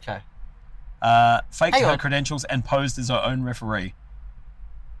right, okay. Faked Hang her on. credentials and posed as her own referee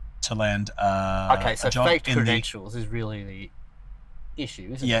to land Okay, so a job fake in credentials is really the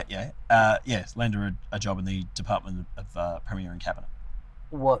issue, isn't it? Yes, land her a job in the Department of Premier and Cabinet.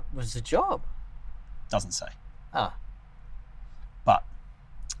 What was the job? Doesn't say. Ah, But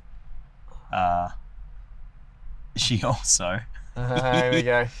she also here we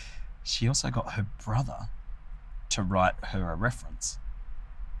go. she also got her brother to write her a reference.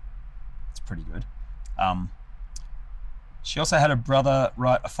 It's pretty good. She also had her brother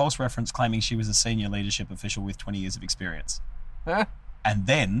write a false reference claiming she was a senior leadership official with 20 years of experience, Huh? and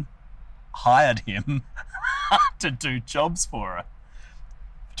then hired him to do jobs for her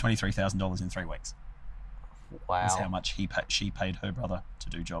for $23,000 in 3 weeks. Wow. Is how much she paid her brother to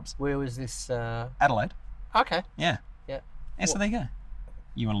do jobs. Where was this? Adelaide. Okay. Yeah. Yeah. Yeah, so there you go.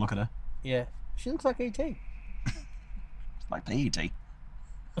 You want to look at her? Yeah. She looks like E.T. Like the E.T.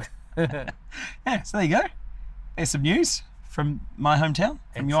 Yeah, so there you go. There's some news from my hometown,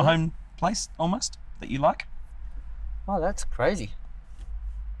 from your Excellent. home place, almost, that you like. Oh, that's crazy.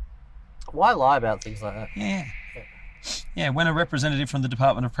 Why lie about things like that? Yeah. Yeah, when a representative from the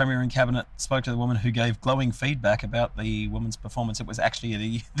Department of Premier and Cabinet spoke to the woman who gave glowing feedback about the woman's performance, it was actually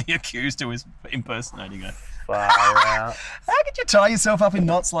the accused who was impersonating her. Far out. How could you tie yourself up in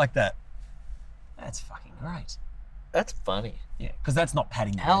knots like that? That's fucking great. That's funny. Yeah, because that's not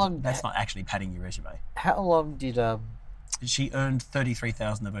padding your How long- That's not actually padding your resume. How long did She earned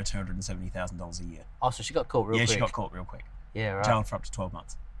 $33,000 of her $270,000 a year. Oh, so she got caught real Yeah, quick. she got caught real quick. Yeah, right. Jailed for up to 12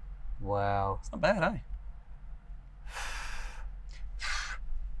 months. Wow. It's not bad, eh?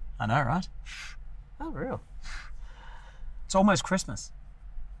 I know, right? Unreal. It's almost Christmas.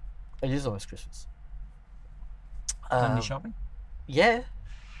 It is almost Christmas. Done any shopping? Yeah.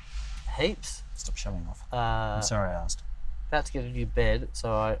 Heaps. Stop showing off. Uh, I'm sorry I asked. about to get a new bed,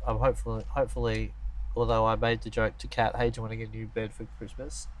 so I'm hopefully, although I made the joke to Kat, hey, do you want to get a new bed for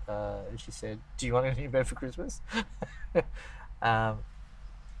Christmas? And she said, do you want a new bed for Christmas?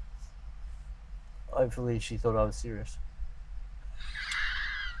 Hopefully she thought I was serious.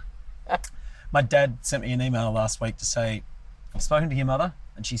 My dad sent me an email last week to say, I've spoken to your mother,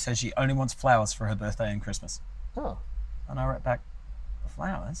 and she says she only wants flowers for her birthday and Christmas. Oh. And I wrote back,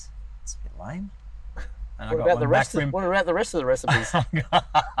 flowers? It's a bit lame. And What about the rest of the recipes?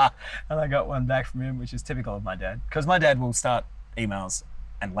 And I got one back from him, which is typical of my dad. Because my dad will start emails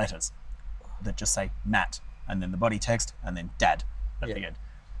and letters that just say Matt, and then the body text, and then Dad at Yeah. the end.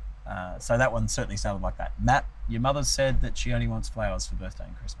 So that one certainly started like that. Matt, your mother said that she only wants flowers for birthday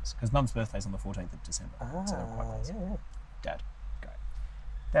and Christmas. Because Mum's birthday's on the 14th of December. So they're quite close. Yeah. Dad, great.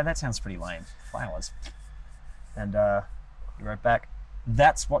 Dad, that sounds pretty lame. Flowers. And he wrote back,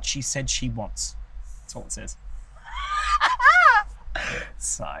 that's what she said she wants. That's all it says.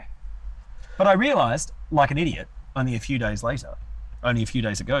 So. But I realised, like an idiot, only a few days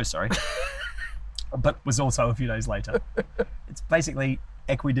ago, sorry, but was also a few days later. It's basically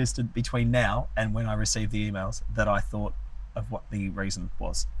equidistant between now and when I received the emails that I thought of what the reason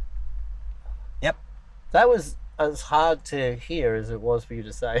was. Yep. That was as hard to hear as it was for you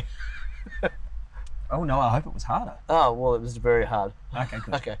to say. Oh no, I hope it was harder. Oh, well, it was very hard. Okay,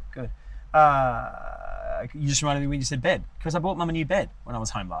 good. Okay. Good. You just reminded me when you said bed, because I bought Mum a new bed when I was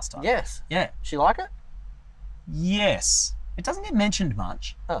home last time. Yes. Yeah. She like it? Yes. It doesn't get mentioned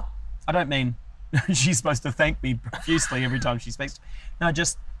much. Oh. I don't mean she's supposed to thank me profusely every time she speaks. No,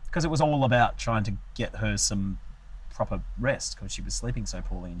 just because it was all about trying to get her some proper rest, because she was sleeping so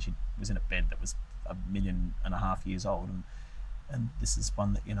poorly and she was in a bed that was 1.5 million years old, and this is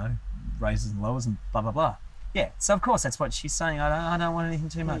one that, you know, raises and lowers and blah blah blah. Yeah, so of course that's what she's saying. I don't want anything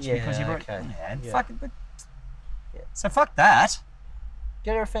too much because you've already. okay. Yeah. Fuck it, but. Yeah. So fuck that.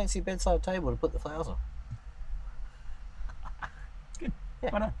 Get her a fancy bedside table to put the flowers on. Good. Yeah.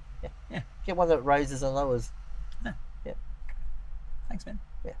 Why not? Yeah. Get one that raises and lowers. Thanks, man.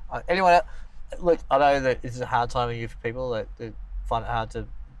 Yeah. Anyone else? Look, I know that this is a hard time of year for people that find it hard to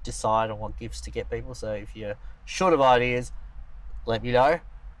decide on what gifts to get people. So if you're short of ideas, let me know.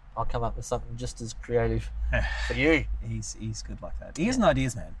 I'll come up with something just as creative for you. He's good like that. He has an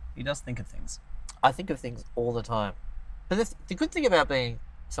ideas man. He does think of things. I think of things all the time. But the good thing about being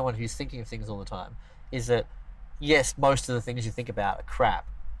someone who's thinking of things all the time is that, yes, most of the things you think about are crap.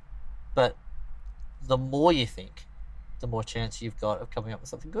 But the more you think, the more chance you've got of coming up with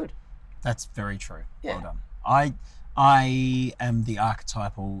something good. That's very true. Yeah. Well done. I am the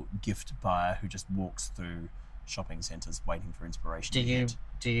archetypal gift buyer who just walks through shopping centres waiting for inspiration.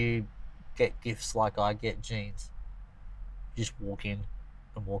 Do you get gifts like I get jeans? You just walk in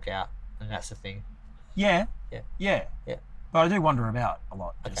and walk out, and that's the thing. Yeah. Yeah. Yeah. Yeah. But I do wander about a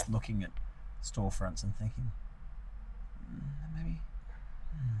lot, just Okay. looking at storefronts and thinking, maybe.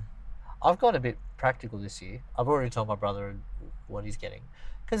 I've got a bit practical this year. I've already told my brother what he's getting,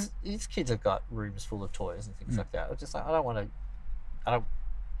 because his kids have got rooms full of toys and things like that. I'm just like,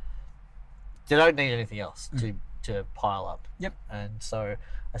 they don't need anything else to pile up. Yep. And so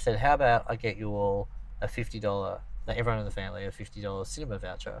I said, how about I get you all a $50, everyone in the family, a $50 cinema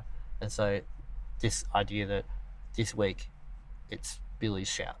voucher. And so this idea that this week it's Billy's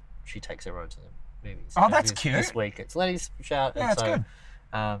shout. She takes everyone to the movies. Oh, And that's this cute. week it's Lenny's shout. Yeah, and that's so, good.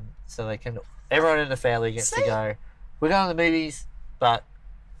 So they can, everyone in the family gets to See? go, we're going to the movies, but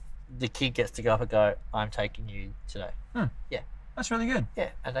the kid gets to go up and go, I'm taking you today. That's really good. Yeah.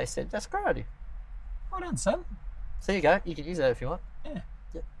 And they said, that's a great idea. Well done, son. So there you go. You can use that if you want. Yeah.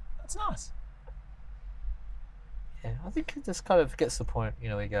 Yep. That's nice. Yeah, I think it just kind of gets to the point, you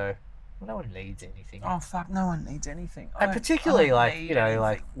know, we go, well, no one needs anything. Oh fuck! No one needs anything. And particularly, like, need you know, anything.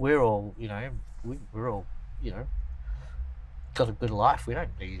 like, we're all, you know, we're all, you know, got a good life. We don't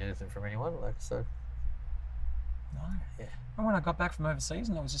need anything from anyone. Like, so, No. Yeah. And when I got back from overseas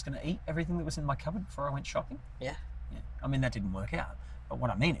and I was just going to eat everything that was in my cupboard before I went shopping. yeah. Yeah. I mean, that didn't work out. But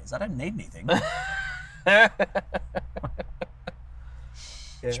what I mean is, I don't need anything.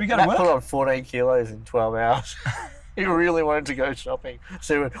 Should we go to Matt work? put on 14 kilos in 12 hours. He really wanted to go shopping.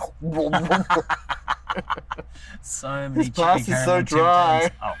 So he went, So many This pasta's chili so caramel Tim dry.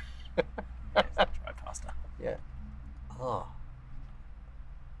 Tams. Oh. Yeah, it's dry pasta. yeah. Oh.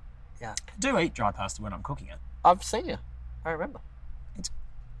 Yeah. I do eat dry pasta when I'm cooking it. I've seen you. I remember. It's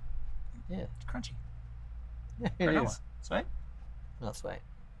Yeah. crunchy. It Granola. is. Sweet. Not sweet.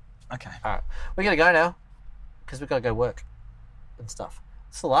 Okay. All right. We got to go now because we got to go work and stuff.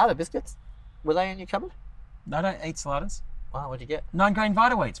 Salada biscuits. Were they in your cupboard? No, I don't eat saladas. Wow, what'd you get? 9-grain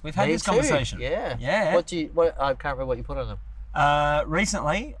Vita Wheats. We've had Me this too. conversation. Yeah. Yeah. What I can't remember what you put on them.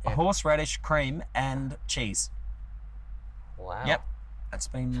 Recently, Yeah. horseradish cream and cheese. Wow. Yep. That's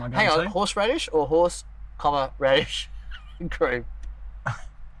been my Hang go-to. on, horseradish or horse, radish cream? I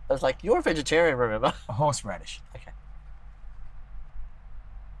was like, you're a vegetarian, remember? A horseradish. Okay.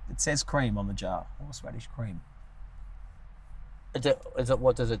 It says cream on the jar. Horseradish cream. Is it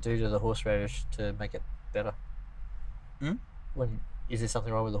what does it do to the horseradish to make it better? Hmm? Is there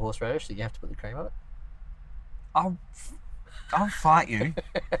something wrong with the horseradish that you have to put the cream on it? I'll fight you.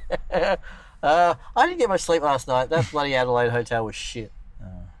 I didn't get much sleep last night. That bloody Adelaide hotel was shit.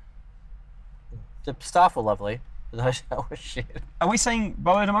 The staff were lovely, but the hotel was shit. Are we seeing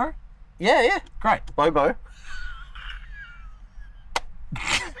Bobo tomorrow? Yeah. Great. Bobo.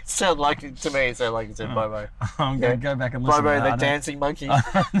 Sound like it to me. It sounded like it said Bobo. I'm Yeah. going to go back and listen Bobo to that. the I don't- dancing monkey.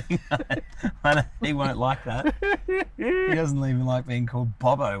 He won't like that. He doesn't even like being called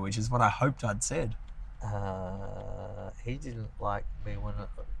Bobo, which is what I hoped I'd said. He didn't like me when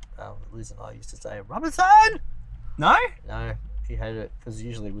Liz and I used to say Robinson. No? No, he hated it because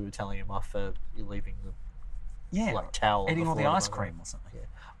usually we were telling him off for you leaving the Yeah. like towel. on Eating all the floor ice above him. cream or something. Yeah,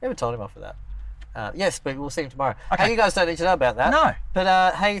 we haven't told him off for that. Yes, but we'll see him tomorrow. Okay. Hey, you guys don't need to know about that. No.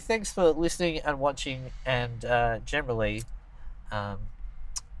 But hey, thanks for listening and watching, and generally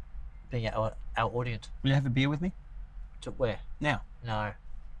being our audience. Will you have a beer with me? To where? Now. No.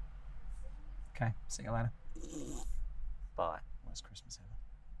 Okay. See you later. Bye. Worst Christmas ever.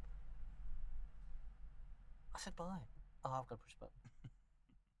 I said bye. Oh, I've got to push a button.